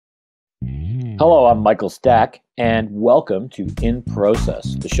Hello, I'm Michael Stack, and welcome to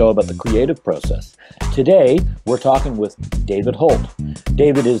InProcess, the show about the creative process. Today, we're talking with David Holt.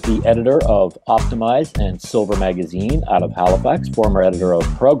 David is the editor of Optimize and Silver Magazine out of Halifax, former editor of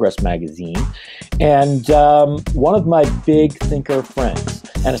Progress Magazine, and one of my big thinker friends,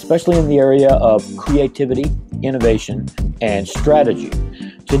 and especially in the area of creativity, innovation, and strategy.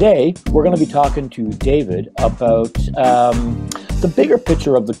 Today, we're going to be talking to David about the bigger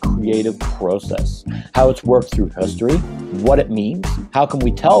picture of the creative process, how it's worked through history, what it means, how can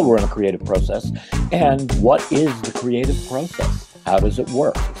we tell we're in a creative process, and what is the creative process? How does it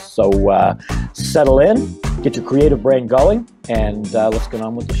work? So settle in, get your creative brain going, and let's get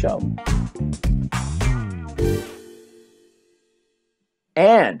on with the show.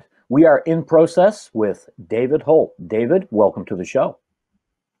 And we are in process with David Holt. David, welcome to the show.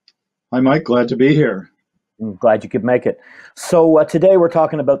 Hi, Mike. Glad to be here. I'm glad you could make it. So today we're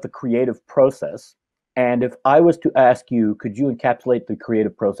talking about the creative process. And if I was to ask you, could you encapsulate the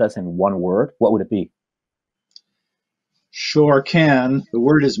creative process in one word? What would it be? Sure can. The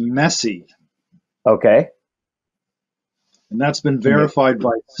word is messy. Okay. And that's been verified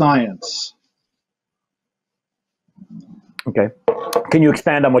by science. Okay. Can you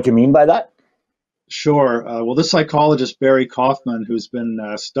expand on what you mean by that? Sure. Well, this psychologist, Barry Kaufman, who's been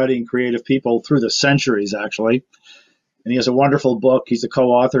studying creative people through the centuries, actually, and he has a wonderful book. He's a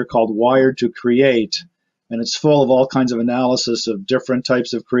co-author called Wired to Create, and it's full of all kinds of analysis of different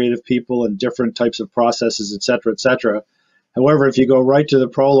types of creative people and different types of processes, et cetera, et cetera. However, if you go right to the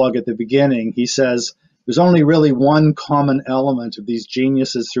prologue at the beginning, he says there's only really one common element of these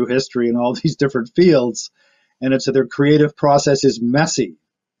geniuses through history in all these different fields, and it's that their creative process is messy.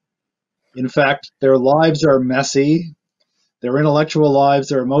 In fact, their lives are messy, their intellectual lives,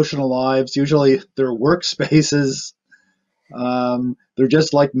 their emotional lives, usually their workspaces. They're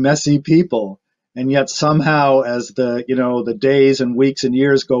just like messy people. And yet somehow as the days and weeks and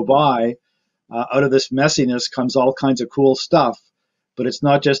years go by, out of this messiness comes all kinds of cool stuff. But it's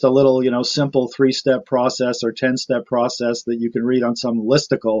not just a little, simple 3-step process or 10-step process that you can read on some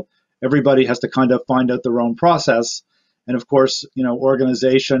listicle. Everybody has to kind of find out their own process. And of course,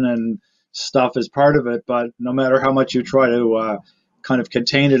 organization and stuff is part of it, but no matter how much you try to kind of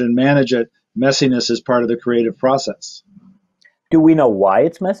contain it and manage it, messiness is part of the creative process. Do we know why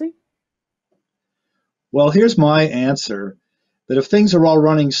it's messy? Well, here's my answer, that if things are all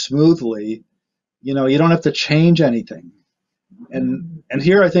running smoothly, you don't have to change anything. And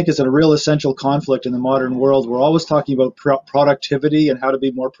here I think is a real essential conflict in the modern world. We're always talking about productivity and how to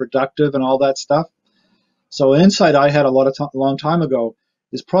be more productive and all that stuff. So an insight I had a long time ago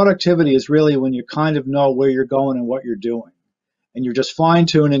is productivity is really when you kind of know where you're going and what you're doing. And you're just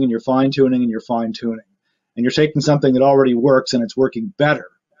fine-tuning and you're fine-tuning and you're fine-tuning. And you're taking something that already works and it's working better.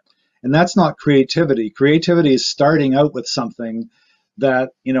 And that's not creativity. Creativity is starting out with something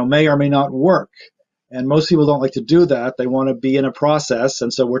that, may or may not work. And most people don't like to do that. They want to be in a process.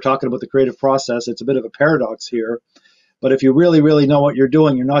 And so we're talking about the creative process. It's a bit of a paradox here. But if you really, really know what you're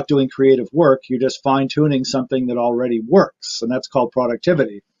doing, you're not doing creative work. You're just fine-tuning something that already works, and that's called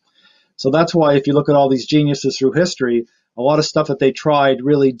productivity. So that's why if you look at all these geniuses through history, a lot of stuff that they tried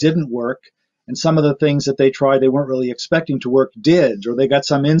really didn't work, and some of the things that they tried they weren't really expecting to work did, or they got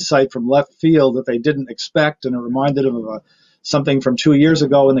some insight from left field that they didn't expect, and it reminded them of something from 2 years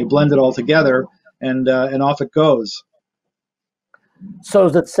ago, and they blend it all together, and off it goes. So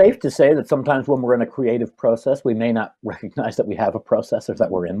is it safe to say that sometimes when we're in a creative process, we may not recognize that we have a process or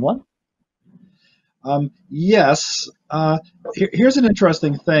that we're in one? Yes. Here's an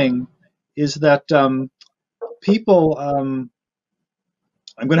interesting thing, is that people, I'm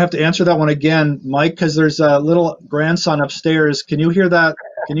going to have to answer that one again, Mike, because there's a little grandson upstairs. Can you hear that?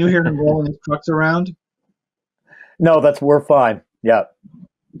 Can you hear him rolling his trucks around? No, we're fine. Yeah.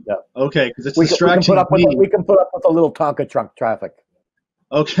 Okay, because it's distracting me. We can put up with a little Tonka truck traffic.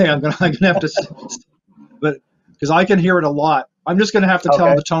 Okay, I'm gonna have to, but because I can hear it a lot, I'm just gonna have to tell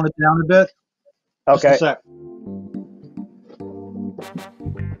him to tone it down a bit. Okay. Just a sec.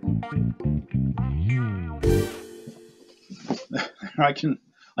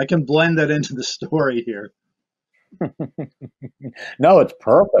 I can blend that into the story here. No, it's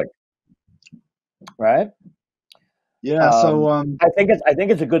perfect. Right? Yeah, so I think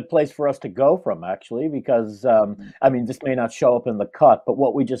it's a good place for us to go from, actually, because this may not show up in the cut, but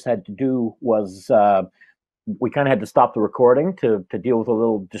what we just had to do was we kind of had to stop the recording to deal with a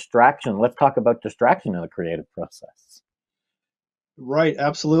little distraction. Let's talk about distraction in the creative process. Right,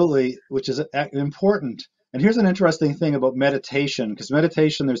 absolutely, which is important. And here's an interesting thing about meditation, because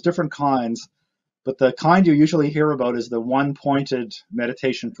meditation, there's different kinds, but the kind you usually hear about is the one-pointed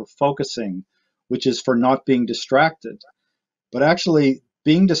meditation for focusing, which is for not being distracted. But actually,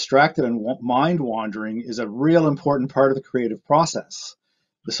 being distracted and mind wandering is a real important part of the creative process.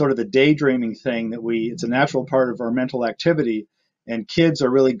 The sort of the daydreaming thing it's a natural part of our mental activity. And kids are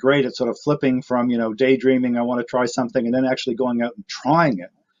really great at sort of flipping from, daydreaming, I want to try something, and then actually going out and trying it.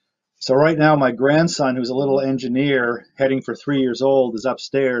 So right now, my grandson, who's a little engineer heading for 3 years old, is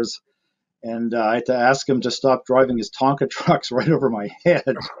upstairs, and I had to ask him to stop driving his Tonka trucks right over my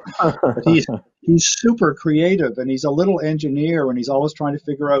head. But he's super creative, and he's a little engineer, and he's always trying to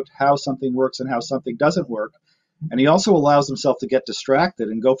figure out how something works and how something doesn't work. And he also allows himself to get distracted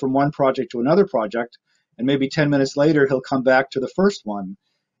and go from one project to another project, and maybe 10 minutes later, he'll come back to the first one.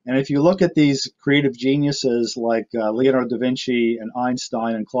 And if you look at these creative geniuses like Leonardo da Vinci and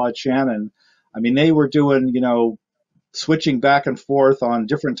Einstein and Claude Shannon, I mean, they were doing, switching back and forth on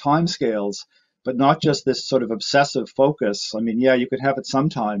different time scales, but not just this sort of obsessive focus. I mean, yeah, you could have it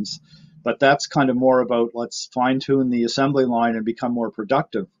sometimes, but that's kind of more about let's fine tune the assembly line and become more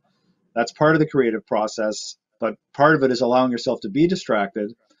productive. That's part of the creative process, but part of it is allowing yourself to be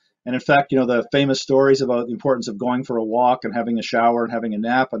distracted. And in fact, the famous stories about the importance of going for a walk and having a shower and having a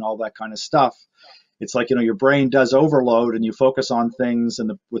nap and all that kind of stuff. It's like, your brain does overload and you focus on things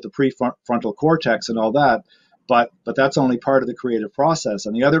with the prefrontal cortex and all that. But that's only part of the creative process.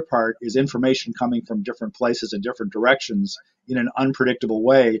 And the other part is information coming from different places in different directions in an unpredictable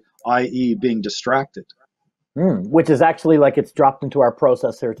way, i.e. being distracted. Which is actually like it's dropped into our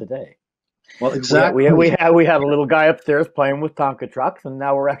process here today. Well, exactly. We had a little guy upstairs playing with Tonka trucks, and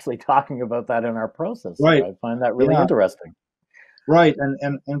now we're actually talking about that in our process. Right. So I find that really interesting. Right.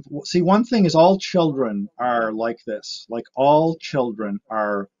 And see, one thing is all children are like this. Like all children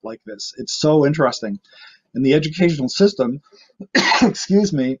are like this. It's so interesting. In the educational system,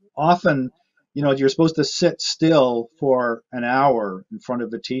 excuse me, often, you're supposed to sit still for an hour in front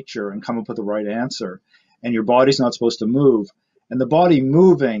of the teacher and come up with the right answer. And your body's not supposed to move. And the body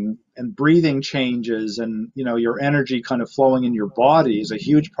moving and breathing changes and, your energy kind of flowing in your body is a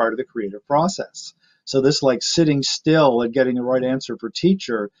huge part of the creative process. So this like sitting still and getting the right answer for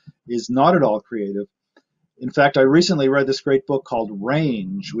teacher is not at all creative. In fact, I recently read this great book called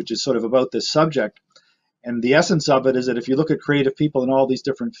Range, which is sort of about this subject. And the essence of it is that if you look at creative people in all these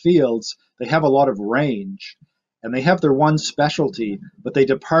different fields, they have a lot of range. And they have their one specialty, but they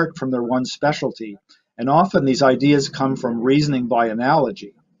depart from their one specialty. And often these ideas come from reasoning by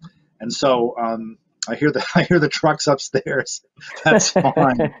analogy. And so I hear the trucks upstairs. That's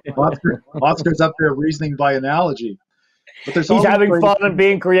fine. Oscar's up there reasoning by analogy. But he's having fun and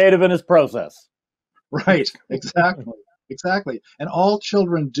being creative in his process. Right. Exactly. And all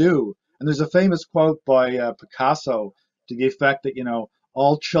children do. And there's a famous quote by Picasso to the effect that,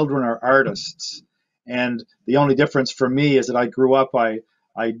 all children are artists. And the only difference for me is that I grew up, I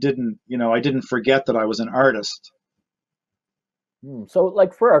didn't forget that I was an artist. So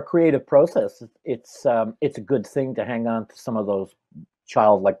like for our creative process, it's a good thing to hang on to some of those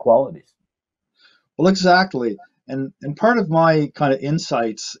childlike qualities. Well, exactly. And part of my kind of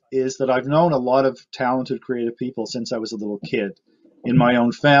insights is that I've known a lot of talented creative people since I was a little kid, in my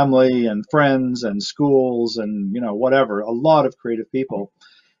own family and friends and schools and, whatever, a lot of creative people.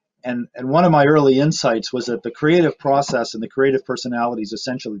 And one of my early insights was that the creative process and the creative personality is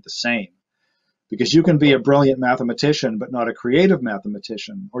essentially the same. Because you can be a brilliant mathematician, but not a creative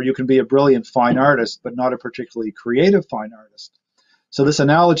mathematician. Or you can be a brilliant fine artist, but not a particularly creative fine artist. So this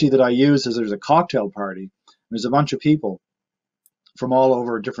analogy that I use is there's a cocktail party. There's a bunch of people from all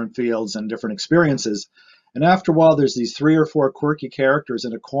over different fields and different experiences. And after a while, there's these 3 or 4 quirky characters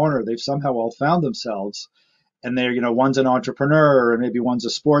in a corner. They've somehow all found themselves. And they're, one's an entrepreneur, and maybe one's a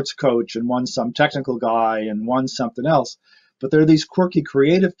sports coach, and one's some technical guy, and one's something else. But they're these quirky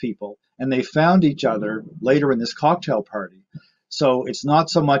creative people, and they found each other later in this cocktail party. So it's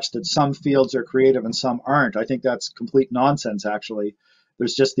not so much that some fields are creative and some aren't. I think that's complete nonsense, actually.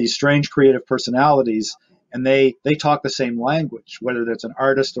 There's just these strange creative personalities, and they talk the same language, whether that's an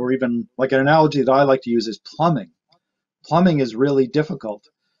artist or even like an analogy that I like to use is plumbing. Plumbing is really difficult.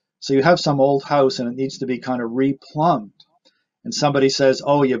 So you have some old house and it needs to be kind of replumbed. And somebody says,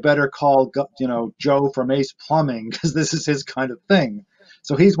 oh, you better call, Joe from Ace Plumbing because this is his kind of thing.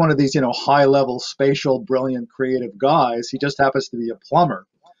 So he's one of these, high-level, spatial, brilliant, creative guys. He just happens to be a plumber.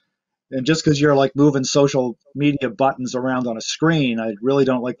 And just because you're like moving social media buttons around on a screen, I really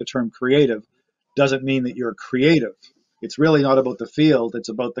don't like the term creative, doesn't mean that you're creative. It's really not about the field. It's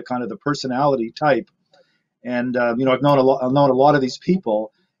about the kind of the personality type. And, I've known a lot of these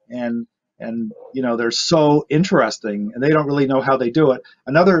people, and they're so interesting, and they don't really know how they do it.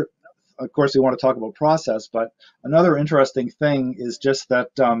 Another, of course, we want to talk about process, but another interesting thing is just that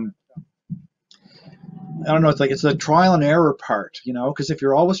I don't know, it's the trial and error part, because if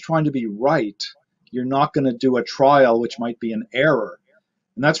you're always trying to be right, you're not going to do a trial which might be an error.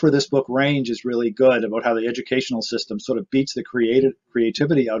 And that's where this book Range is really good, about how the educational system sort of beats the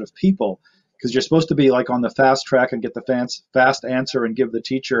creativity out of people, because you're supposed to be like on the fast track and get the fast answer and give the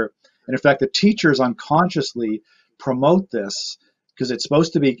teacher. And in fact, the teachers unconsciously promote this because it's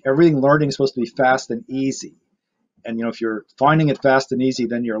supposed to be, everything learning is supposed to be fast and easy. And if you're finding it fast and easy,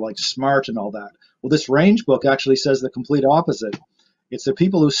 then you're like smart and all that. Well, this Range book actually says the complete opposite. It's the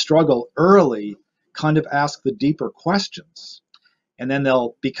people who struggle early kind of ask the deeper questions. And then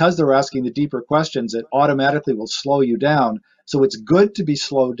because they're asking the deeper questions, it automatically will slow you down. So it's good to be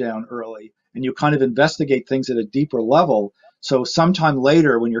slowed down early, and you kind of investigate things at a deeper level. So sometime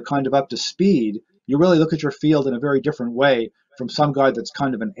later, when you're kind of up to speed, you really look at your field in a very different way from some guy that's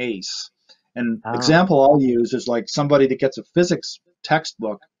kind of an ace. An example I'll use is like somebody that gets a physics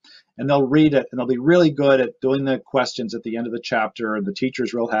textbook, and they'll read it and they'll be really good at doing the questions at the end of the chapter, and the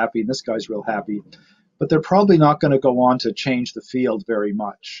teacher's real happy and this guy's real happy, but they're probably not going to go on to change the field very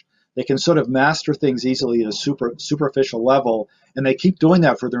much. They can sort of master things easily at a superficial level, and they keep doing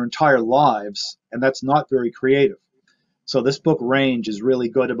that for their entire lives, and that's not very creative. So this book Range is really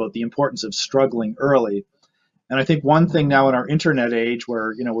good about the importance of struggling early. And I think one thing now in our internet age,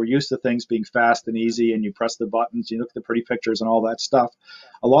 where we're used to things being fast and easy, and you press the buttons, you look at the pretty pictures and all that stuff,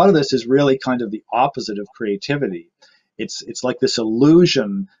 a lot of this is really kind of the opposite of creativity. It's like this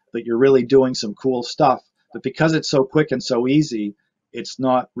illusion that you're really doing some cool stuff, but because it's so quick and so easy, it's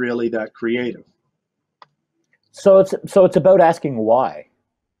not really that creative. So it's about asking why.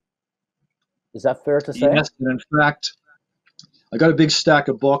 Is that fair to say? Yes, and in fact, I got a big stack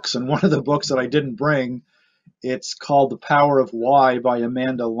of books, and one of the books that I didn't bring, it's called The Power of Why by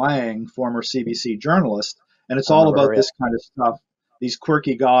Amanda Lang, former CBC journalist. And it's all about this kind of stuff, these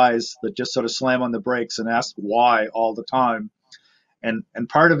quirky guys that just sort of slam on the brakes and ask why all the time. And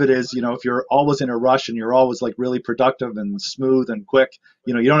part of it is, if you're always in a rush and you're always like really productive and smooth and quick,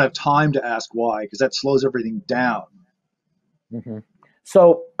 you don't have time to ask why, because that slows everything down. Mm-hmm.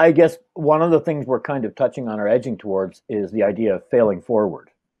 So I guess one of the things we're kind of touching on or edging towards is the idea of failing forward.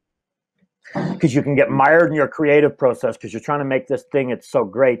 Because you can get mired in your creative process because you're trying to make this thing, it's so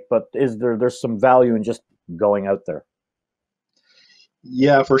great, but there's some value in just going out there?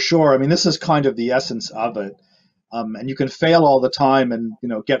 Yeah, for sure. I mean, this is kind of the essence of it. And you can fail all the time and,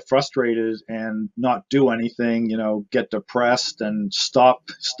 get frustrated and not do anything, get depressed and stop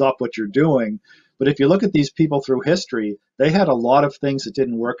what you're doing. But if you look at these people through history, they had a lot of things that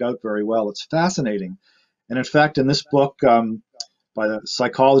didn't work out very well. It's fascinating. And in fact, in this book by the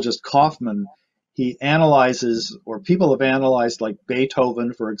psychologist Kaufman, he analyzes, or people have analyzed, like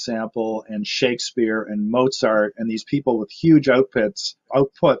Beethoven, for example, and Shakespeare and Mozart, and these people with huge outputs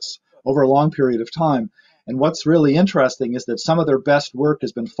over a long period of time. And what's really interesting is that some of their best work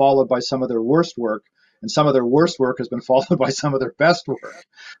has been followed by some of their worst work, and some of their worst work has been followed by some of their best work.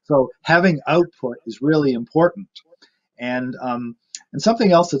 So having output is really important. And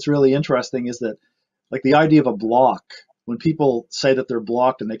something else that's really interesting is that, like, the idea of a block, when people say that they're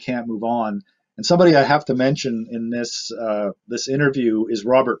blocked and they can't move on. And somebody I have to mention in this interview is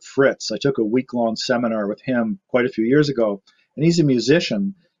Robert Fritz. I took a week-long seminar with him quite a few years ago, and he's a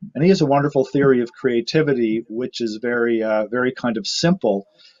musician, and he has a wonderful theory of creativity, which is very kind of simple.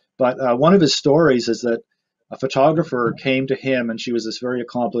 But one of his stories is that a photographer came to him, and she was this very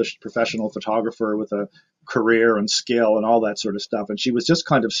accomplished professional photographer with a career and skill and all that sort of stuff. And she was just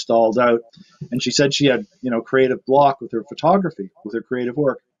kind of stalled out. And she said she had, creative block with her photography, with her creative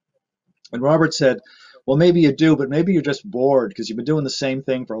work. And Robert said, well, maybe you do, but maybe you're just bored because you've been doing the same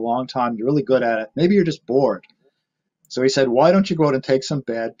thing for a long time. You're really good at it. Maybe you're just bored. So he said, why don't you go out and take some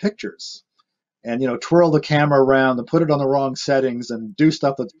bad pictures and, twirl the camera around and put it on the wrong settings and do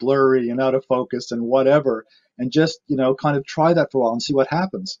stuff that's blurry and out of focus and whatever, and just, kind of try that for a while and see what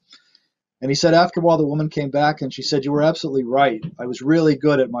happens. And he said after a while, the woman came back and she said, you were absolutely right. I was really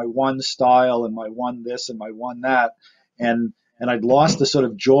good at my one style and my one this and my one that. And I'd lost the sort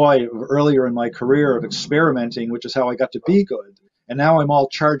of joy of earlier in my career of experimenting, which is how I got to be good. And now I'm all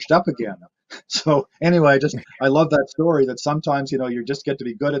charged up again. So anyway, I love that story that sometimes, you just get to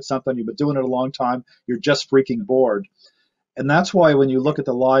be good at something. You've been doing it a long time. You're just freaking bored. And that's why when you look at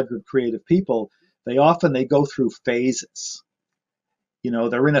the lives of creative people, they go through phases.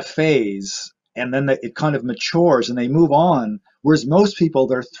 They're in a phase and then it kind of matures and they move on. Whereas most people,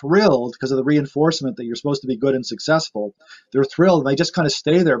 they're thrilled because of the reinforcement that you're supposed to be good and successful. They're thrilled and they just kind of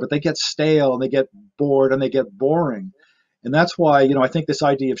stay there, but they get stale and they get bored and they get boring. And that's why, I think this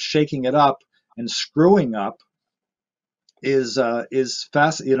idea of shaking it up and screwing up is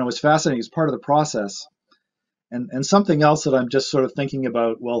fascinating. It's part of the process. And something else that I'm just sort of thinking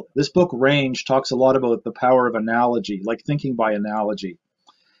about, well, this book Range talks a lot about the power of analogy, like thinking by analogy.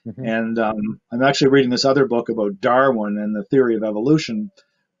 Hmm. And I'm actually reading this other book about Darwin and the theory of evolution,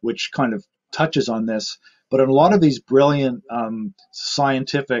 which kind of touches on this. But in a lot of these brilliant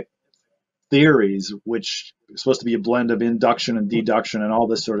scientific theories, which is supposed to be a blend of induction and deduction and all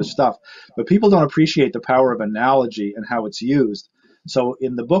this sort of stuff, but people don't appreciate the power of analogy and how it's used. So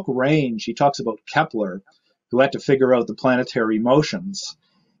in the book Range, he talks about Kepler, who had to figure out the planetary motions.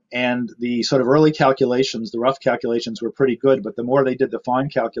 And the sort of early calculations, the rough calculations were pretty good, but the more they did the fine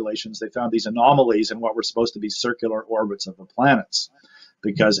calculations, they found these anomalies in what were supposed to be circular orbits of the planets.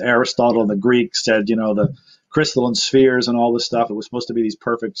 Because Aristotle and the Greeks said, the crystalline spheres and all this stuff, it was supposed to be these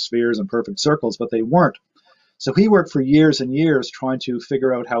perfect spheres and perfect circles, but they weren't. So he worked for years and years trying to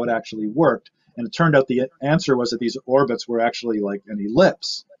figure out how it actually worked. And it turned out the answer was that these orbits were actually like an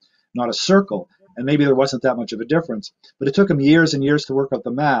ellipse, not a circle. And maybe there wasn't that much of a difference. But it took him years and years to work out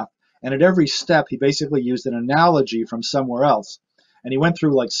the math. And at every step, he basically used an analogy from somewhere else. And he went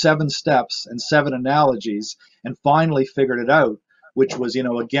through like 7 steps and 7 analogies and finally figured it out, which was,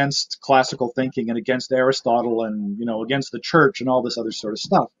 against classical thinking and against Aristotle and, against the church and all this other sort of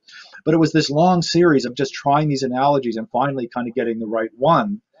stuff. But it was this long series of just trying these analogies and finally kind of getting the right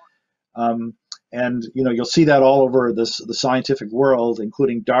one. And you'll see that all over the scientific world,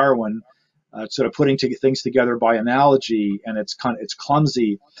 including Darwin, sort of putting things together by analogy, and it's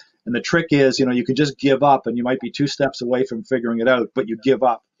clumsy. And the trick is, you can just give up, and you might be 2 steps away from figuring it out, but you give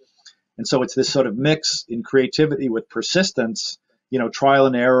up. And so it's this sort of mix in creativity with persistence, trial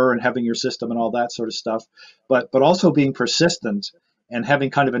and error and having your system and all that sort of stuff, but also being persistent and having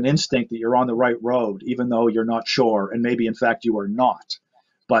kind of an instinct that you're on the right road, even though you're not sure, and maybe in fact you are not.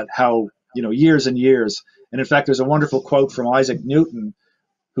 But how, years and years. And in fact, there's a wonderful quote from Isaac Newton,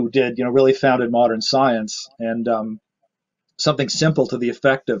 who did, really founded modern science, and something simple to the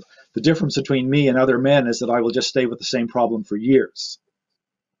effect of, the difference between me and other men is that I will just stay with the same problem for years.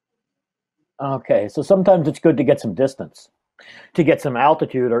 Okay, so sometimes it's good to get some distance, to get some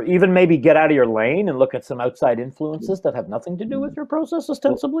altitude, or even maybe get out of your lane and look at some outside influences that have nothing to do with your process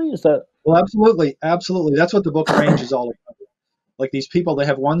ostensibly. Is that? Well, absolutely. Absolutely. That's what the book Range is all about. Like these people, they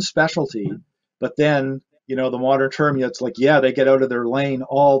have one specialty, but then, the modern term, it's like, yeah, they get out of their lane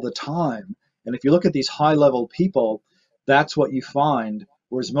all the time. And if you look at these high level people, that's what you find.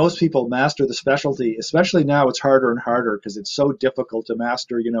 Whereas most people master the specialty, especially now it's harder and harder because it's so difficult to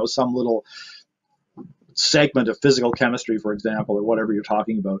master, some little segment of physical chemistry, for example, or whatever you're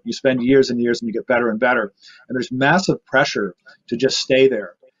talking about. You spend years and years and you get better and better. And there's massive pressure to just stay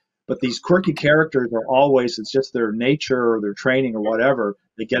there. But these quirky characters are always, it's just their nature or their training or whatever.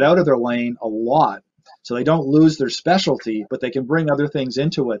 They get out of their lane a lot. So they don't lose their specialty, but they can bring other things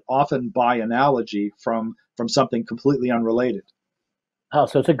into it, often by analogy from something completely unrelated. Oh,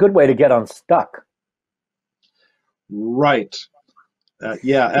 so it's a good way to get unstuck. Right.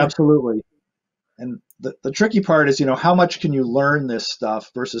 Yeah, absolutely. And the tricky part is, how much can you learn this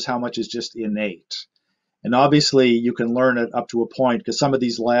stuff versus how much is just innate? And obviously you can learn it up to a point, because some of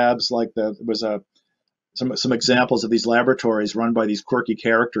these labs, like there was some examples of these laboratories run by these quirky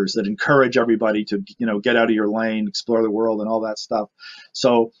characters that encourage everybody to, get out of your lane, explore the world and all that stuff.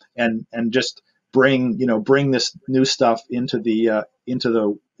 So, and just bring this new stuff into the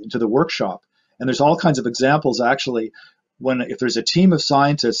workshop. And there's all kinds of examples actually. If there's a team of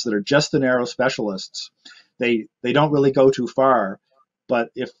scientists that are just the narrow specialists, they don't really go too far. But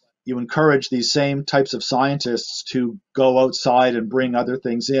if you encourage these same types of scientists to go outside and bring other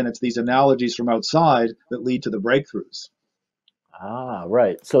things in, it's these analogies from outside that lead to the breakthroughs. Ah,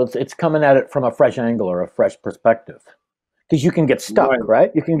 right. So it's coming at it from a fresh angle or a fresh perspective. Because you can get stuck, right?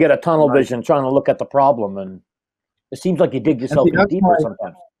 You can get a tunnel vision trying to look at the problem, and it seems like you dig yourself in deeper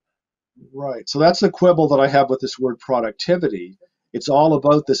sometimes. Right. So that's the quibble that I have with this word productivity. It's all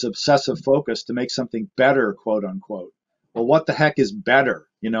about this obsessive focus to make something better, quote unquote. Well, what the heck is better?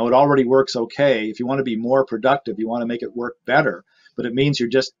 It already works okay. If you want to be more productive, you want to make it work better. But it means you're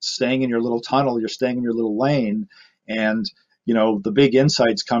just staying in your little tunnel, you're staying in your little lane, and the big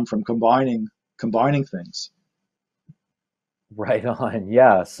insights come from combining things. Right on,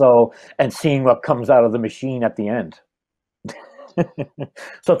 yeah. So, and seeing what comes out of the machine at the end.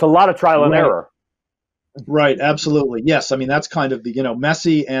 So it's a lot of trial and error. Right, absolutely. Yes, I mean, that's kind of the,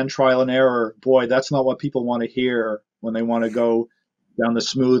 messy and trial and error. Boy, that's not what people want to hear when they want to go down the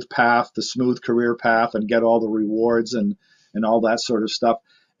smooth path, the smooth career path, and get all the rewards and all that sort of stuff.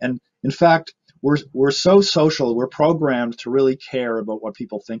 And in fact, we're so social, we're programmed to really care about what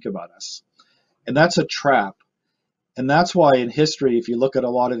people think about us. And that's a trap. And that's why in history, if you look at a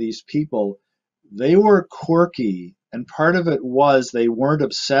lot of these people, they were quirky, and part of it was they weren't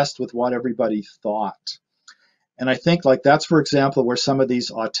obsessed with what everybody thought. And I think like that's, for example, where some of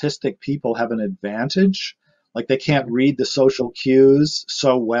these autistic people have an advantage. Like they can't read the social cues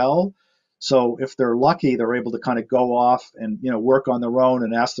so well. So if they're lucky, they're able to kind of go off and, work on their own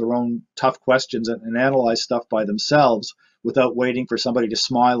and ask their own tough questions and analyze stuff by themselves without waiting for somebody to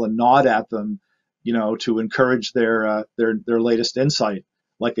smile and nod at them, to encourage their latest insight.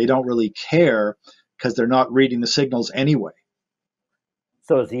 Like they don't really care because they're not reading the signals anyway.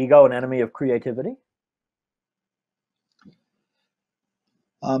 So is ego an enemy of creativity?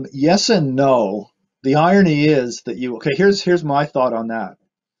 Yes and no. The irony is that here's my thought on that.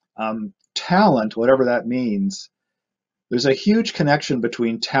 Talent, whatever that means, there's a huge connection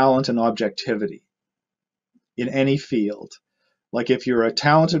between talent and objectivity in any field. Like if you're a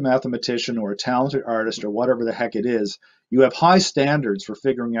talented mathematician or a talented artist or whatever the heck it is, you have high standards for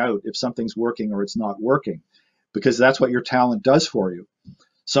figuring out if something's working or it's not working, because that's what your talent does for you.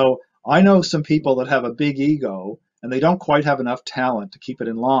 So I know some people that have a big ego and they don't quite have enough talent to keep it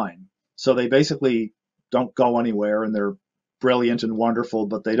in line. So they basically don't go anywhere, and they're brilliant and wonderful,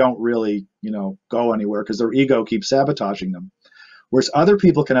 but they don't really, go anywhere because their ego keeps sabotaging them. Whereas other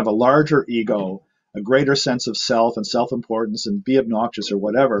people can have a larger ego, a greater sense of self and self-importance, and be obnoxious or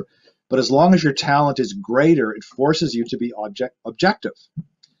whatever. But as long as your talent is greater, it forces you to be objective.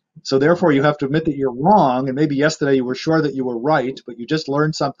 So therefore, you have to admit that you're wrong, and maybe yesterday you were sure that you were right, but you just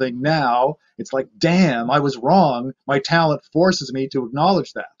learned something now. It's like, damn, I was wrong. My talent forces me to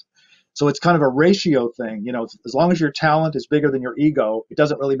acknowledge that. So it's kind of a ratio thing. As long as your talent is bigger than your ego, it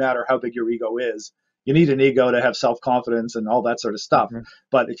doesn't really matter how big your ego is. You need an ego to have self-confidence and all that sort of stuff. Mm-hmm.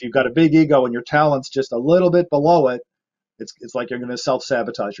 But if you've got a big ego and your talent's just a little bit below it, it's like you're going to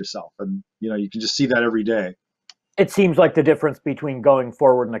self-sabotage yourself. And, you can just see that every day. It seems like the difference between going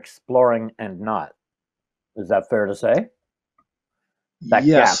forward and exploring and not. Is that fair to say? That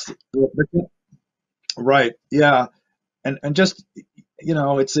yes. Gap. Right. Yeah. And just,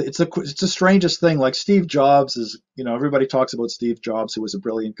 it's the strangest thing. Like Steve Jobs is, everybody talks about Steve Jobs, who was a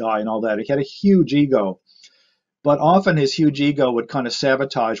brilliant guy and all that. He had a huge ego, but often his huge ego would kind of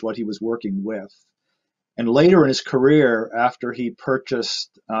sabotage what he was working with. And later in his career, after he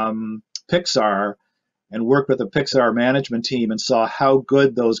purchased Pixar and worked with the Pixar management team and saw how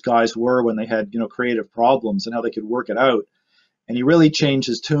good those guys were when they had, creative problems and how they could work it out, and he really changed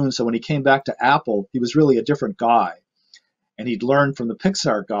his tune. So when he came back to Apple, he was really a different guy. And he'd learned from the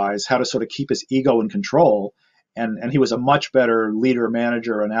Pixar guys how to sort of keep his ego in control. And he was a much better leader,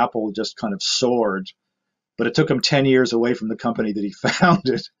 manager, and Apple just kind of soared. But it took him 10 years away from the company that he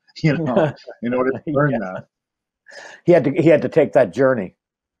founded, in order to learn that. He had to take that journey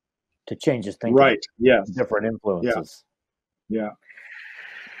to change his thinking. Right, yeah. Different influences. Yeah.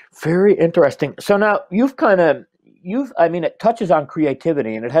 Very interesting. So now it touches on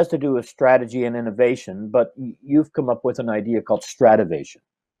creativity, and it has to do with strategy and innovation, but you've come up with an idea called Stratovation.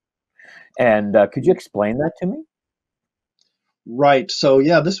 And could you explain that to me? Right. So,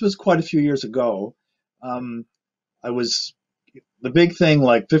 yeah, this was quite a few years ago. The big thing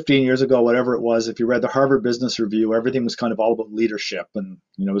like 15 years ago, whatever it was, if you read the Harvard Business Review, everything was kind of all about leadership. And,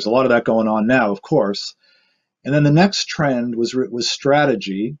 there's a lot of that going on now, of course. And then the next trend was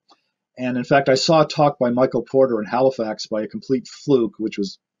strategy. And in fact, I saw a talk by Michael Porter in Halifax by a complete fluke, which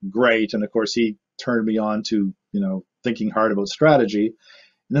was great. And of course, he turned me on to, thinking hard about strategy.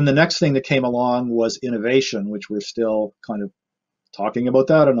 And then the next thing that came along was innovation, which we're still kind of talking about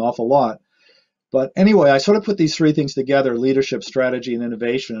that an awful lot. But anyway, I sort of put these three things together: leadership, strategy, and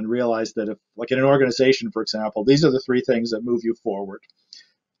innovation, and realized that if, like in an organization, for example, these are the three things that move you forward,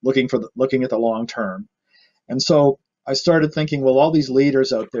 looking at the long term. And so I started thinking, well, all these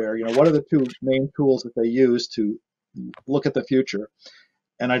leaders out there, what are the two main tools that they use to look at the future?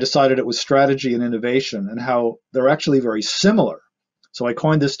 And I decided it was strategy and innovation, and how they're actually very similar. So I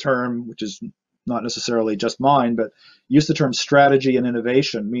coined this term, which is not necessarily just mine, but use the term strategy and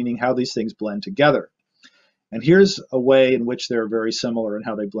innovation, meaning how these things blend together. And here's a way in which they're very similar and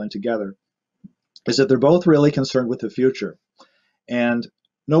how they blend together, is that they're both really concerned with the future. And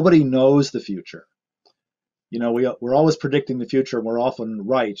nobody knows the future. We're always predicting the future, and we're often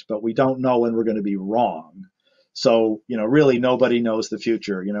right, but we don't know when we're going to be wrong. So, really nobody knows the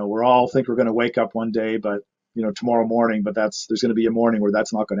future. We're all think we're going to wake up one day, but, tomorrow morning, but there's going to be a morning where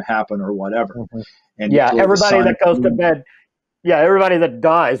that's not going to happen or whatever. Mm-hmm. And everybody that goes to bed, everybody that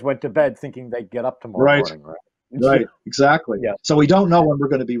dies went to bed thinking they'd get up tomorrow morning, right? Right, exactly. Yeah. So we don't know when we're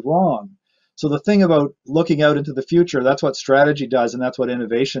going to be wrong. So the thing about looking out into the future, that's what strategy does, and that's what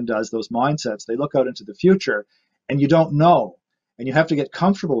innovation does, those mindsets. They look out into the future, and you don't know, and you have to get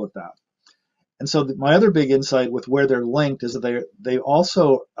comfortable with that. And so my other big insight with where they're linked is that they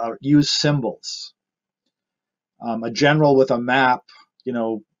also use symbols. A general with a map, you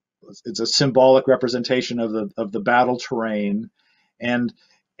know, it's a symbolic representation of the battle terrain, and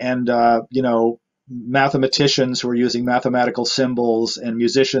you know, mathematicians who are using mathematical symbols, and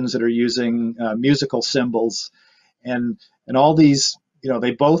musicians that are using musical symbols, and all these, you know,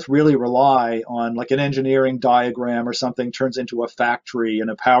 they both really rely on, like, an engineering diagram or something turns into a factory, and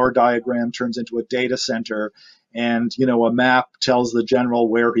a power diagram turns into a data center, and, you know, a map tells the general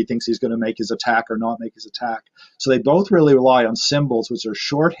where he thinks he's going to make his attack or not make his attack. So they both really rely on symbols, which are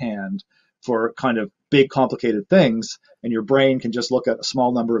shorthand for kind of big complicated things, and your brain can just look at a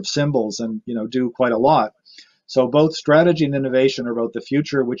small number of symbols and, you know, do quite a lot. So both strategy and innovation are about the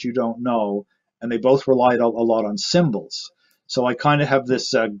future, which you don't know, and they both rely a lot on symbols. So I kind of have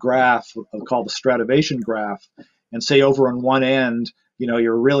this graph called the Stratovation graph, and say over on one end, you know,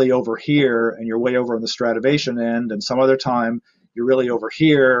 you're really over here and you're way over on the Stratovation end, and some other time you're really over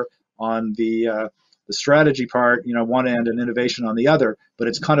here on the strategy part, you know, one end, and innovation on the other. But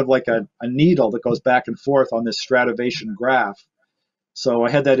it's kind of like a needle that goes back and forth on this Stratovation graph. So I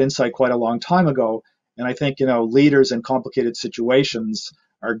had that insight quite a long time ago, and I think, you know, leaders in complicated situations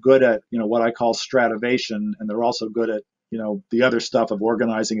are good at, you know, what I call Stratovation, and they're also good at, you know, the other stuff of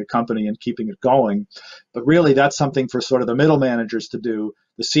organizing a company and keeping it going. But really, that's something for sort of the middle managers to do.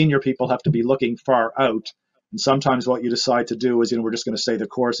 The senior people have to be looking far out. And sometimes what you decide to do is, you know, we're just going to stay the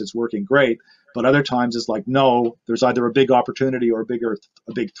course, it's working great. But other times it's like, no, there's either a big opportunity or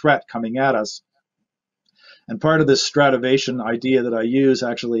a big threat coming at us. And part of this Stratovation idea that I use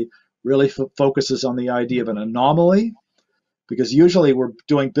actually really focuses on the idea of an anomaly, because usually we're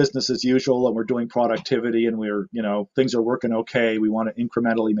doing business as usual and we're doing productivity and we're, you know, things are working okay. We want to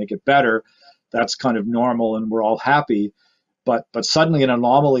incrementally make it better. That's kind of normal and we're all happy. But suddenly an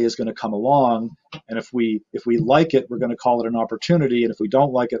anomaly is going to come along, and if we like it, we're going to call it an opportunity, and if we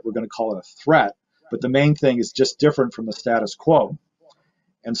don't like it, we're going to call it a threat. But the main thing is just different from the status quo.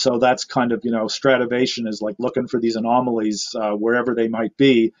 And so that's kind of, you know, Stratovation is like looking for these anomalies wherever they might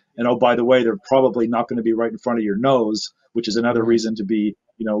be. And oh, by the way, they're probably not going to be right in front of your nose, which is another reason to be,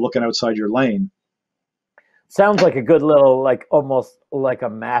 you know, looking outside your lane. Sounds like a good little, like almost like a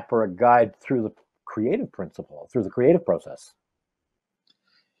map or a guide through the creative principle, through the creative process.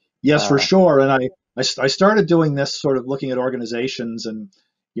 Yes, for sure. And I started doing this sort of looking at organizations and,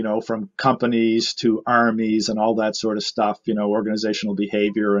 you know, from companies to armies and all that sort of stuff, you know, organizational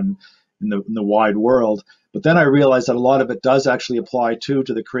behavior and in the wide world. But then I realized that a lot of it does actually apply to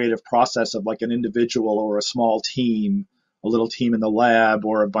the creative process of like an individual or a small team, a little team in the lab,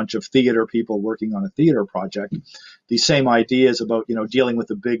 or a bunch of theater people working on a theater project. These same ideas about, you know, dealing with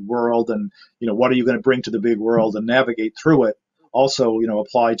the big world and, you know, what are you going to bring to the big world and navigate through it also, you know,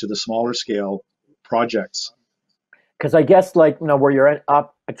 apply to the smaller scale projects. Because I guess, like, you know, where you're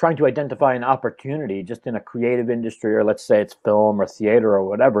trying to identify an opportunity just in a creative industry, or let's say it's film or theater or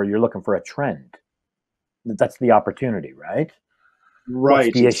whatever, you're looking for a trend. That's the opportunity, right? Right,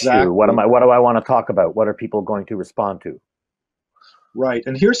 what's the exactly. issue? What do I want to talk about? What are people going to respond to? Right.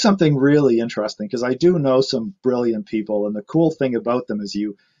 And here's something really interesting, because I do know some brilliant people, and the cool thing about them is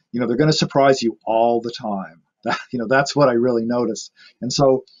you know, they're going to surprise you all the time. You know, that's what I really noticed. And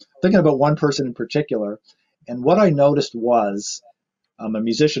so thinking about one person in particular, and what I noticed was a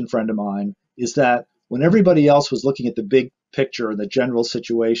musician friend of mine, is that when everybody else was looking at the big picture, the general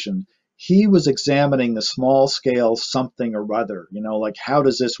situation, he was examining the small scale something or other, you know, like how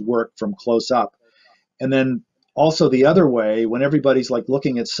does this work from close up? And then also the other way, when everybody's like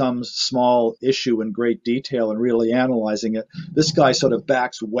looking at some small issue in great detail and really analyzing it, this guy sort of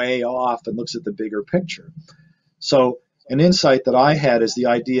backs way off and looks at the bigger picture. So an insight that I had is the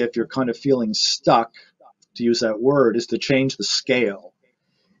idea, if you're kind of feeling stuck, to use that word, is to change the scale.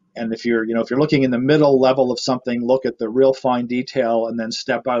 And if you're, you know, if you're looking in the middle level of something, look at the real fine detail and then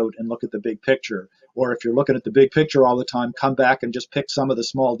step out and look at the big picture. Or if you're looking at the big picture all the time, come back and just pick some of the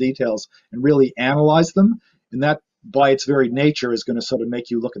small details and really analyze them. And that, by its very nature, is going to sort of make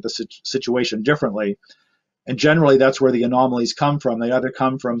you look at the situation differently. And generally, that's where the anomalies come from. They either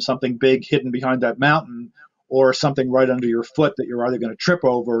come from something big hidden behind that mountain, or something right under your foot that you're either going to trip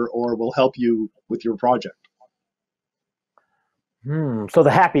over or will help you with your project. So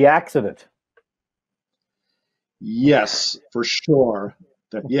the happy accident. Yes, for sure.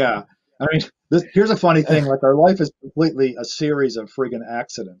 Yeah. I mean, here's a funny thing. Like, our life is completely a series of friggin'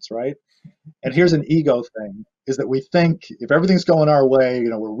 accidents, right? And here's an ego thing, is that we think if everything's going our way, you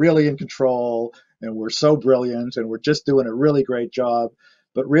know, we're really in control and we're so brilliant and we're just doing a really great job.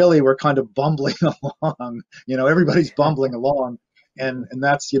 But really, we're kind of bumbling along. You know, everybody's bumbling along. And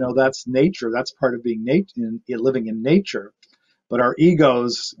that's, that's nature. That's part of being living in nature. But our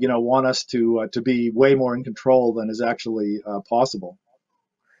egos, want us to be way more in control than is actually possible.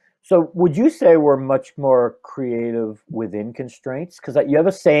 So, would you say we're much more creative within constraints? Because you have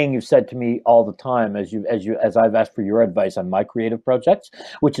a saying you've said to me all the time, as I've asked for your advice on my creative projects,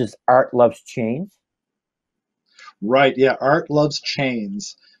 which is art loves change. Right, yeah, Art Loves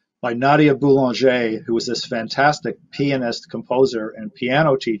Chains by Nadia Boulanger, who was this fantastic pianist, composer, and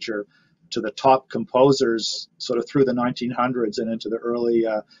piano teacher to the top composers sort of through the 1900s and into the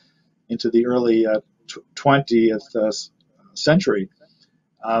early 20th century.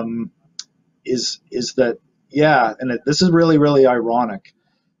 Um, is that, yeah, and this is really, really ironic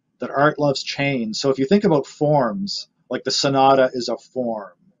that art loves change. So if you think about forms, like the sonata is a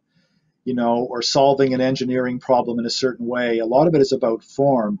form, or solving an engineering problem in a certain way. A lot of it is about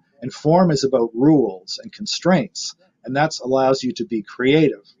form, and form is about rules and constraints, and that allows you to be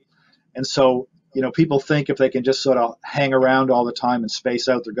creative. And so, people think if they can just sort of hang around all the time and space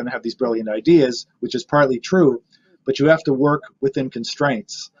out, they're going to have these brilliant ideas, which is partly true, but you have to work within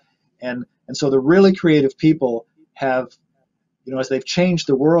constraints. And so the really creative people have, as they've changed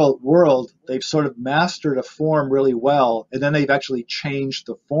the world, they've sort of mastered a form really well, and then they've actually changed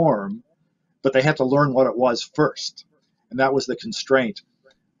the form, but they had to learn what it was first, and that was the constraint.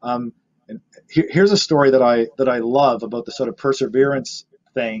 And here's a story that I love about the sort of perseverance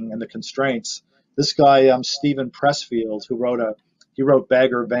thing and the constraints. This guy, Stephen Pressfield, he wrote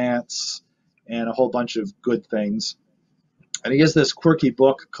Bagger Vance and a whole bunch of good things, and he has this quirky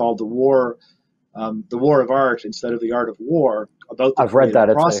book called The War of Art instead of the Art of War, about the I've read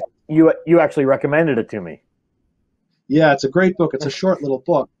creative that. process. You actually recommended it to me. Yeah, it's a great book. It's a short little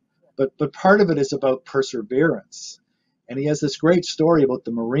book, but part of it is about perseverance. And he has this great story about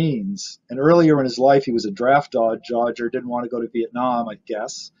the Marines. And earlier in his life, he was a draft dodger, didn't want to go to Vietnam, I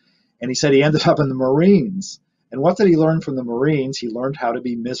guess. And he said he ended up in the Marines. And what did he learn from the Marines? He learned how to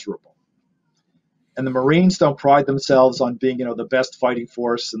be miserable. And the Marines don't pride themselves on being, the best fighting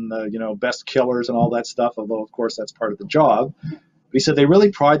force and the, best killers and all that stuff, although, of course, that's part of the job. But he said they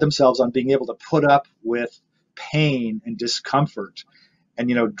really pride themselves on being able to put up with pain and discomfort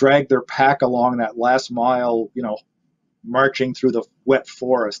and, drag their pack along that last mile, marching through the wet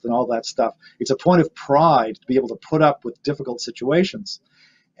forest and all that stuff. It's a point of pride to be able to put up with difficult situations.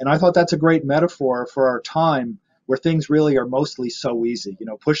 And I thought that's a great metaphor for our time where things really are mostly so easy.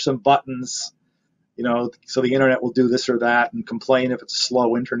 Push some buttons, so the internet will do this or that, and complain if it's a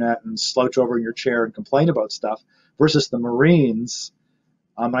slow internet, and slouch over in your chair and complain about stuff, versus the Marines.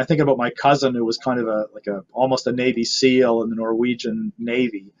 I think about my cousin who was kind of almost a Navy SEAL in the Norwegian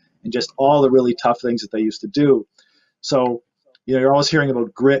Navy, and just all the really tough things that they used to do. So, you're always hearing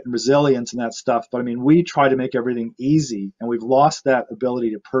about grit and resilience and that stuff, but I mean, we try to make everything easy, and we've lost that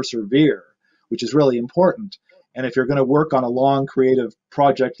ability to persevere, which is really important. And if you're going to work on a long creative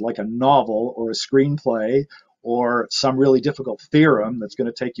project like a novel or a screenplay or some really difficult theorem that's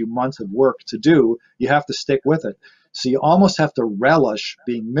going to take you months of work to do, you have to stick with it. So you almost have to relish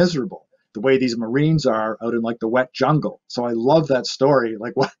being miserable, the way these Marines are out in like the wet jungle. So I love that story.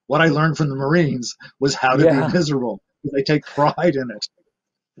 Like what I learned from the Marines was how to be Yeah. miserable. They take pride in it.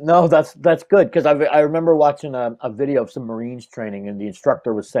 No, that's good because I remember watching a video of some Marines training, and the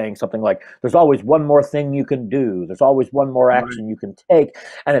instructor was saying something like, "There's always one more thing you can do. There's always one more Right. action you can take,"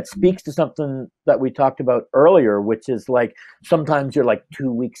 and it speaks to something that we talked about earlier, which is like sometimes you're like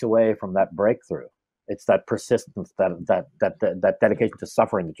 2 weeks away from that breakthrough. It's that persistence, that dedication to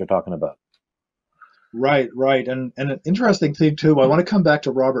suffering that you're talking about. Right, right. And an interesting thing too, I want to come back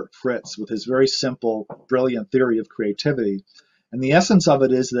to Robert Fritz with his very simple, brilliant theory of creativity. And the essence of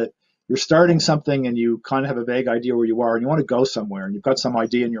it is that you're starting something and you kind of have a vague idea where you are and you want to go somewhere and you've got some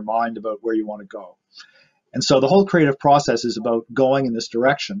idea in your mind about where you want to go. And so the whole creative process is about going in this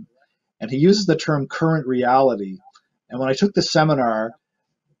direction. And he uses the term current reality. And when I took the seminar,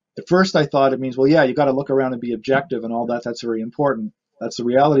 at first I thought it means, well, yeah, you got to look around and be objective and all that. That's very important. That's the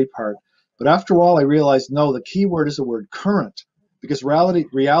reality part. But after all, I realized, no, the key word is the word current, because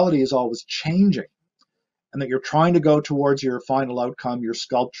reality is always changing, and that you're trying to go towards your final outcome, your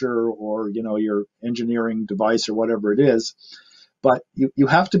sculpture or, your engineering device or whatever it is. But you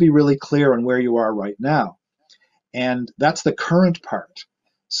have to be really clear on where you are right now. And that's the current part.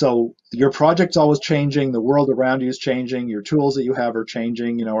 So your project's always changing, the world around you is changing, your tools that you have are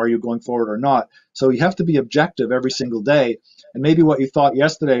changing, are you going forward or not? So you have to be objective every single day. And maybe what you thought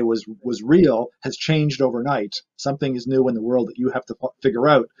yesterday was real has changed overnight. Something is new in the world that you have to figure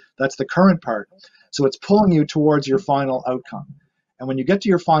out. That's the current part. So it's pulling you towards your final outcome. And when you get to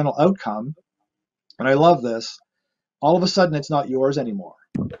your final outcome, and I love this, all of a sudden it's not yours anymore.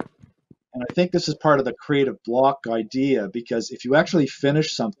 And I think this is part of the creative block idea, because if you actually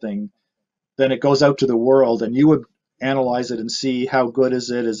finish something, then it goes out to the world and you would analyze it and see how good is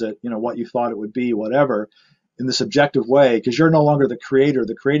it? Is it, what you thought it would be, whatever, in this objective way, because you're no longer the creator.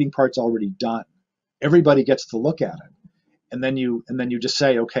 The creating part's already done. Everybody gets to look at it. And then you just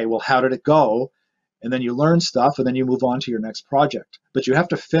say, okay, well, how did it go? And then you learn stuff, and then you move on to your next project. But you have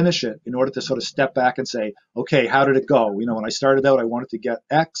to finish it in order to sort of step back and say, okay, how did it go? When I started out, I wanted to get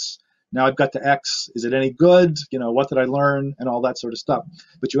X. Now I've got to X. Is it any good? What did I learn? And all that sort of stuff.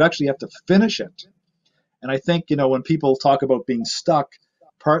 But you actually have to finish it. And I think, when people talk about being stuck,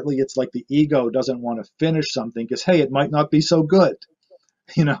 partly it's like the ego doesn't want to finish something because, hey, it might not be so good.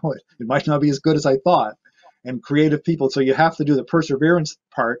 It might not be as good as I thought. And creative people, so you have to do the perseverance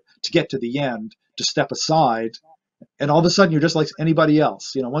part to get to the end, to step aside. And all of a sudden, you're just like anybody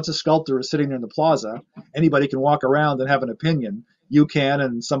else. Once a sculptor is sitting there in the plaza, anybody can walk around and have an opinion. You can,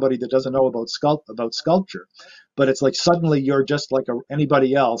 and somebody that doesn't know about sculpture. But it's like suddenly you're just like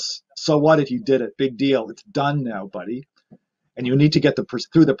anybody else. So what if you did it? Big deal. It's done now, buddy. And you need to get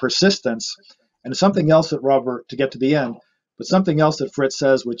through the persistence. And something else that Robert, to get to the end, but something else that Fritz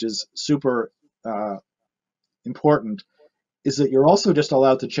says, which is super important, is that you're also just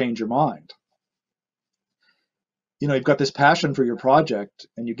allowed to change your mind. You've got this passion for your project,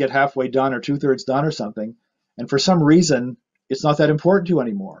 and you get halfway done or 2/3 done or something, and for some reason, it's not that important to you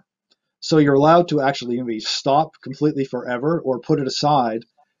anymore. So you're allowed to actually maybe stop completely forever or put it aside.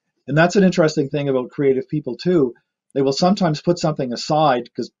 And that's an interesting thing about creative people too. They will sometimes put something aside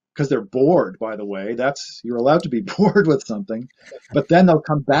because they're bored, by the way. You're allowed to be bored with something, but then they'll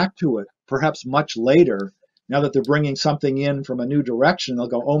come back to it perhaps much later. Now that they're bringing something in from a new direction, they'll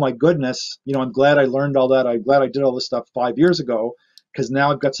go, oh my goodness, I'm glad I learned all that. I'm glad I did all this stuff 5 years ago, because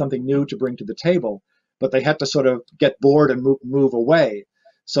now I've got something new to bring to the table. But they had to sort of get bored and move away.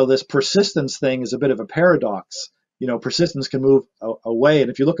 So this persistence thing is a bit of a paradox. Persistence can move away.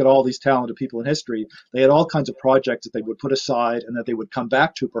 And if you look at all these talented people in history, they had all kinds of projects that they would put aside and that they would come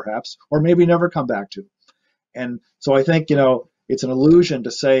back to perhaps, or maybe never come back to. And so I think, it's an illusion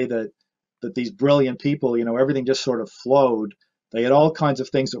to say that these brilliant people, everything just sort of flowed. They had all kinds of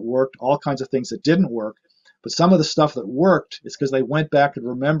things that worked, all kinds of things that didn't work. But some of the stuff that worked is because they went back and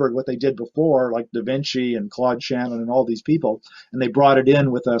remembered what they did before, like Da Vinci and Claude Shannon and all these people, and they brought it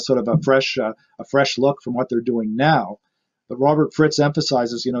in with a sort of a fresh look from what they're doing now. But Robert Fritz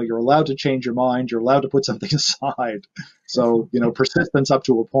emphasizes, you're allowed to change your mind, you're allowed to put something aside. So, persistence up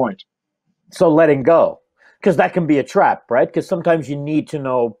to a point. So letting go, because that can be a trap, right? Because sometimes you need to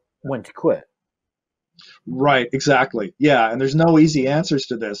know when to quit. Right, exactly. Yeah, and there's no easy answers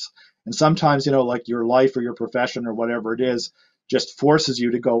to this. And sometimes, like your life or your profession or whatever it is, just forces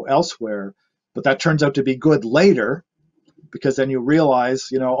you to go elsewhere. But that turns out to be good later, because then you realize,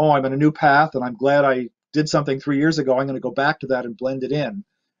 oh, I'm on a new path and I'm glad I did something 3 years ago. I'm going to go back to that and blend it in.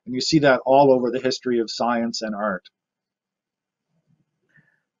 And you see that all over the history of science and art.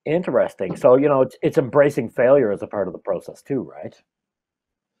 Interesting. So, it's embracing failure as a part of the process too, right?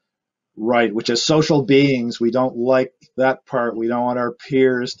 Right, which as social beings, we don't like that part. We don't want our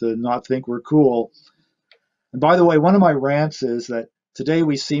peers to not think we're cool. And by the way, one of my rants is that today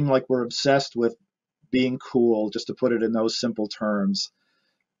we seem like we're obsessed with being cool, just to put it in those simple terms.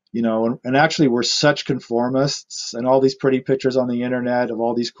 And actually we're such conformists, and all these pretty pictures on the internet of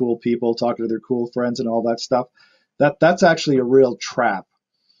all these cool people talking to their cool friends and all that stuff. That's actually a real trap.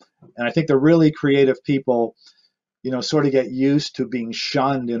 And I think the really creative people, sort of get used to being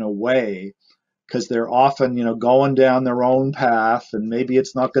shunned in a way, because they're often, going down their own path, and maybe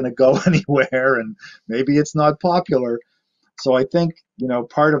it's not going to go anywhere, and maybe it's not popular. So I think,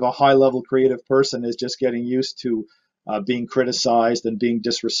 part of a high-level creative person is just getting used to being criticized and being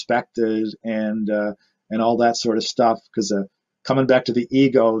disrespected and all that sort of stuff. Because coming back to the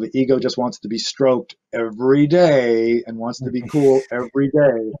ego just wants to be stroked every day and wants to be cool every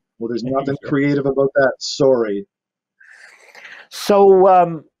day. Well, there's nothing creative about that. Sorry.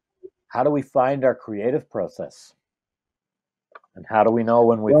 So how do we find our creative process? And how do we know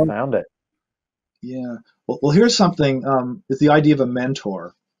when we've found it? Yeah. Well, here's something, is the idea of a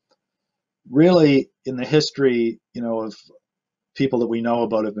mentor. Really, in the history, of people that we know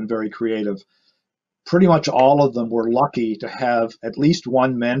about have been very creative. Pretty much all of them were lucky to have at least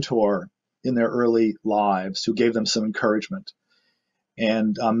one mentor in their early lives who gave them some encouragement.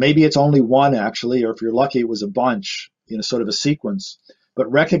 And maybe it's only one, actually, or if you're lucky, it was a bunch in a sort of a sequence.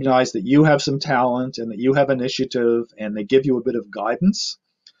 But recognize that you have some talent and that you have initiative, and they give you a bit of guidance.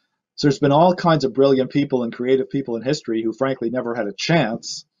 So there's been all kinds of brilliant people and creative people in history who frankly never had a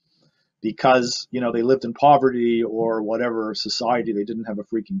chance. because, they lived in poverty or whatever society, they didn't have a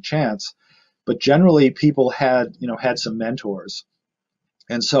freaking chance. But generally people had some mentors.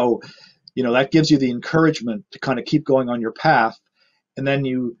 And so, that gives you the encouragement to kind of keep going on your path. And then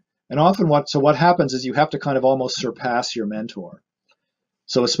what happens is you have to kind of almost surpass your mentor.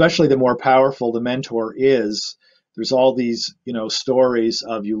 So especially the more powerful the mentor is, there's all these, stories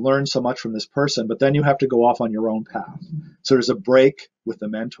of you learn so much from this person, but then you have to go off on your own path. So there's a break with the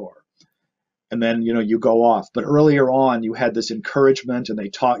mentor. And then, you go off. But earlier on, you had this encouragement and they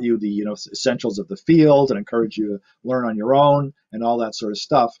taught you the, essentials of the field and encouraged you to learn on your own and all that sort of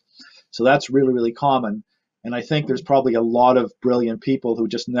stuff. So that's really, really common. And I think there's probably a lot of brilliant people who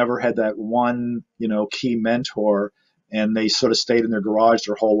just never had that one, key mentor, and they sort of stayed in their garage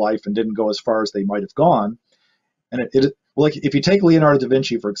their whole life and didn't go as far as they might have gone. And like if you take Leonardo da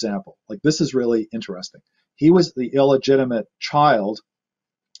Vinci, for example, like this is really interesting. He was the illegitimate child.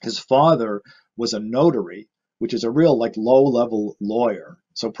 His father was a notary, which is a real like low-level lawyer.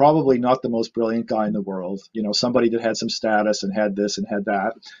 So probably not the most brilliant guy in the world, somebody that had some status and had this and had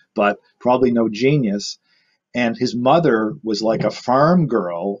that, but probably no genius. And his mother was like a farm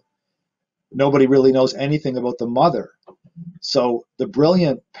girl. Nobody really knows anything about the mother. So the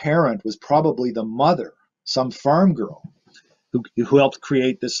brilliant parent was probably the mother, some farm girl who helped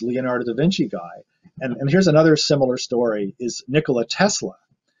create this Leonardo da Vinci guy. And here's another similar story is Nikola Tesla.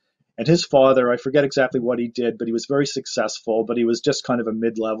 And his father, I forget exactly what he did, but he was very successful, but he was just kind of a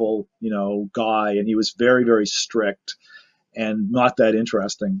mid-level, guy, and he was very, very strict and not that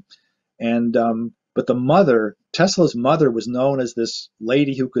interesting. And but the mother, Tesla's mother, was known as this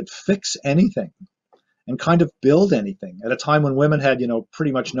lady who could fix anything and kind of build anything at a time when women had,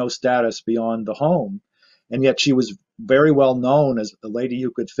 pretty much no status beyond the home. And yet she was very well known as the lady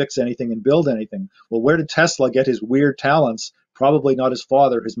who could fix anything and build anything. Well, where did Tesla get his weird talents? Probably not his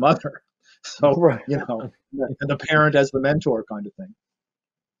father, his mother. So, Right. and the parent as the mentor kind of thing.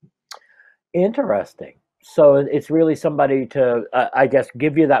 Interesting. So it's really somebody to, I guess,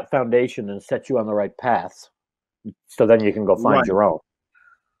 give you that foundation and set you on the right path. So then you can go find your own.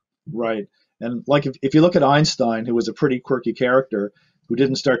 Right. And like if you look at Einstein, who was a pretty quirky character, who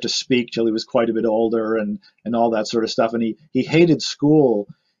didn't start to speak till he was quite a bit older and all that sort of stuff. And he hated school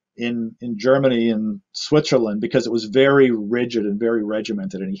in Germany and Switzerland because it was very rigid and very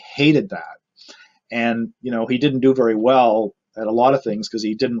regimented, and he hated that. And, he didn't do very well at a lot of things because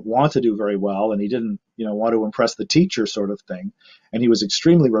he didn't want to do very well, and he didn't, want to impress the teacher sort of thing. And he was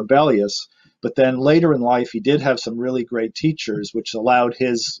extremely rebellious. But then later in life, he did have some really great teachers, which allowed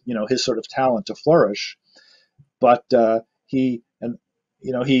his sort of talent to flourish. But so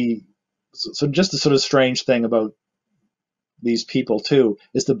just a sort of strange thing about these people too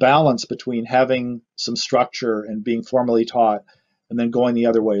is the balance between having some structure and being formally taught and then going the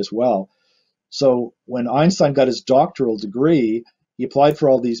other way as well. So when Einstein got his doctoral degree, he applied for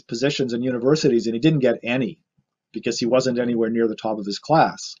all these positions in universities and he didn't get any because he wasn't anywhere near the top of his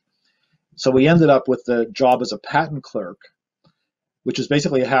class. So he ended up with the job as a patent clerk, which was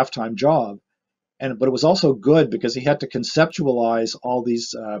basically a half-time job. But it was also good because he had to conceptualize all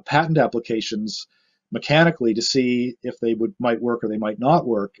these patent applications mechanically to see if they might work or they might not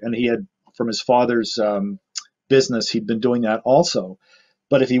work. And he had, from his father's business, he'd been doing that also.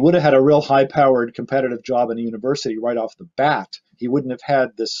 But if he would have had a real high-powered competitive job in a university right off the bat, he wouldn't have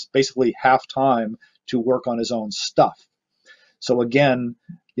had this basically half-time to work on his own stuff. So again,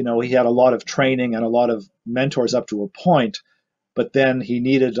 he had a lot of training and a lot of mentors up to a point, but then he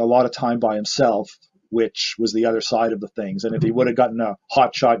needed a lot of time by himself, which was the other side of the things. And if he would have gotten a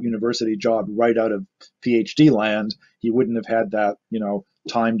hotshot university job right out of PhD land, he wouldn't have had that,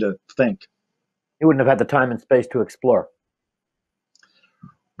 time to think. He wouldn't have had the time and space to explore.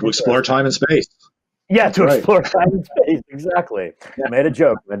 To explore time and space. Yeah, to explore time and space, exactly. Yeah. I made a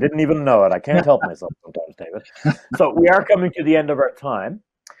joke. I didn't even know it. I can't help myself sometimes, David. So we are coming to the end of our time.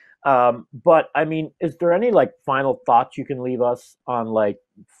 But I mean, is there any final thoughts you can leave us on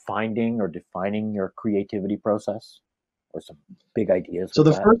finding or defining your creativity process, or some big ideas? So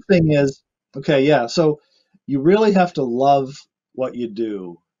the first thing is, so you really have to love what you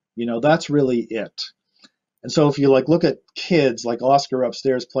do. That's really it. And so if you look at kids like Oscar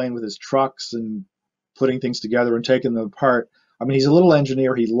upstairs playing with his trucks and putting things together and taking them apart, I mean, he's a little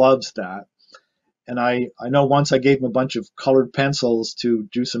engineer. He loves that. And I know once I gave him a bunch of colored pencils to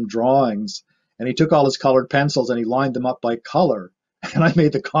do some drawings, and he took all his colored pencils and he lined them up by color. And I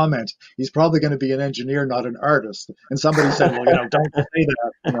made the comment, he's probably going to be an engineer, not an artist. And somebody said, well, don't say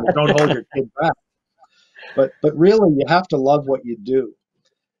that. Don't hold your kid back. But really, you have to love what you do.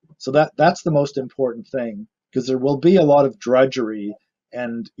 So that's the most important thing, because there will be a lot of drudgery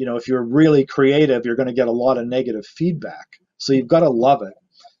And, if you're really creative, you're going to get a lot of negative feedback. So you've got to love it.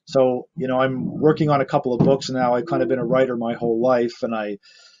 So, I'm working on a couple of books now. I've kind of been a writer my whole life, and I,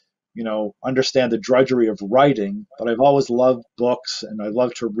 understand the drudgery of writing, but I've always loved books, and I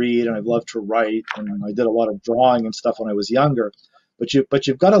love to read, and I love to write, and I did a lot of drawing and stuff when I was younger. But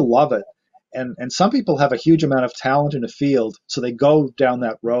you've got to love it. And some people have a huge amount of talent in a field, so they go down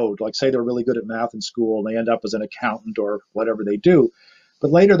that road. Like, say they're really good at math in school, and they end up as an accountant or whatever they do.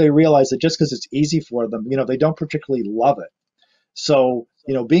 But later they realize that just because it's easy for them, they don't particularly love it. So,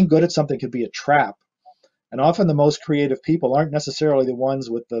 being good at something could be a trap. And often the most creative people aren't necessarily the ones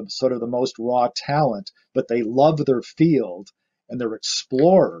with the sort of the most raw talent, but they love their field and they're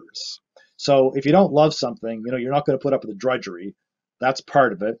explorers. So if you don't love something, you're not going to put up with the drudgery. That's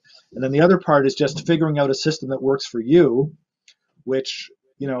part of it. And then the other part is just figuring out a system that works for you, which,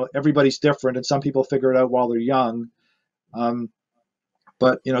 everybody's different, and some people figure it out while they're young.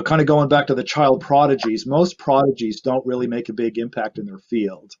 But, kind of going back to the child prodigies, most prodigies don't really make a big impact in their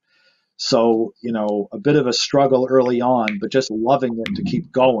field. So, a bit of a struggle early on, but just loving it to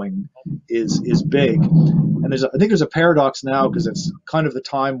keep going is big. And I think there's a paradox now, because it's kind of the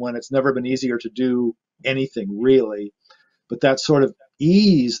time when it's never been easier to do anything really. But that sort of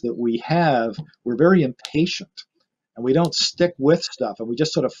ease that we have, we're very impatient, and we don't stick with stuff, and we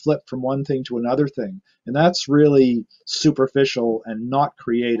just sort of flip from one thing to another thing. And that's really superficial and not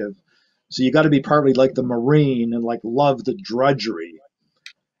creative. So you got to be partly like the Marine and like love the drudgery.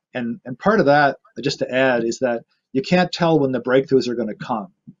 And part of that, just to add, is that you can't tell when the breakthroughs are going to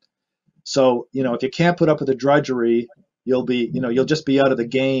come. So, if you can't put up with the drudgery, you'll just be out of the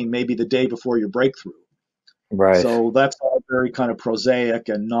game maybe the day before your breakthrough. Right. So that's all very kind of prosaic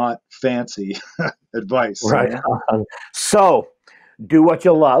and not fancy advice. Right. So do what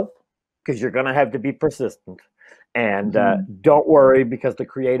you love, because you're going to have to be persistent. And don't worry, because the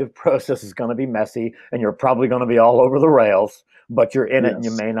creative process is going to be messy, and you're probably going to be all over the rails, but you're in it and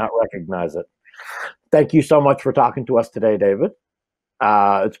you may not recognize it. Thank you so much for talking to us today, David.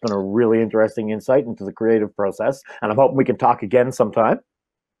 It's been a really interesting insight into the creative process, and I'm hoping we can talk again sometime.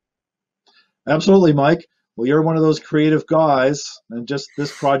 Absolutely, Mike. Well, you're one of those creative guys, and just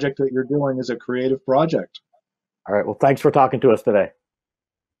this project that you're doing is a creative project. All right. Well, thanks for talking to us today.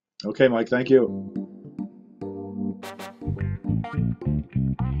 Okay, Mike. Thank you.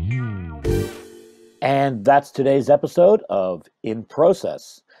 And that's today's episode of In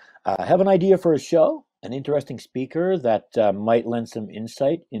Process. Have an idea for a show, an interesting speaker that might lend some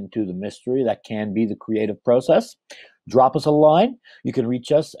insight into the mystery that can be the creative process? Drop us a line. You can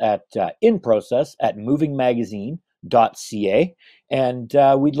reach us at inprocess@movingmagazine.ca, and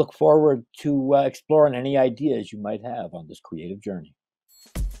we'd look forward to exploring any ideas you might have on this creative journey.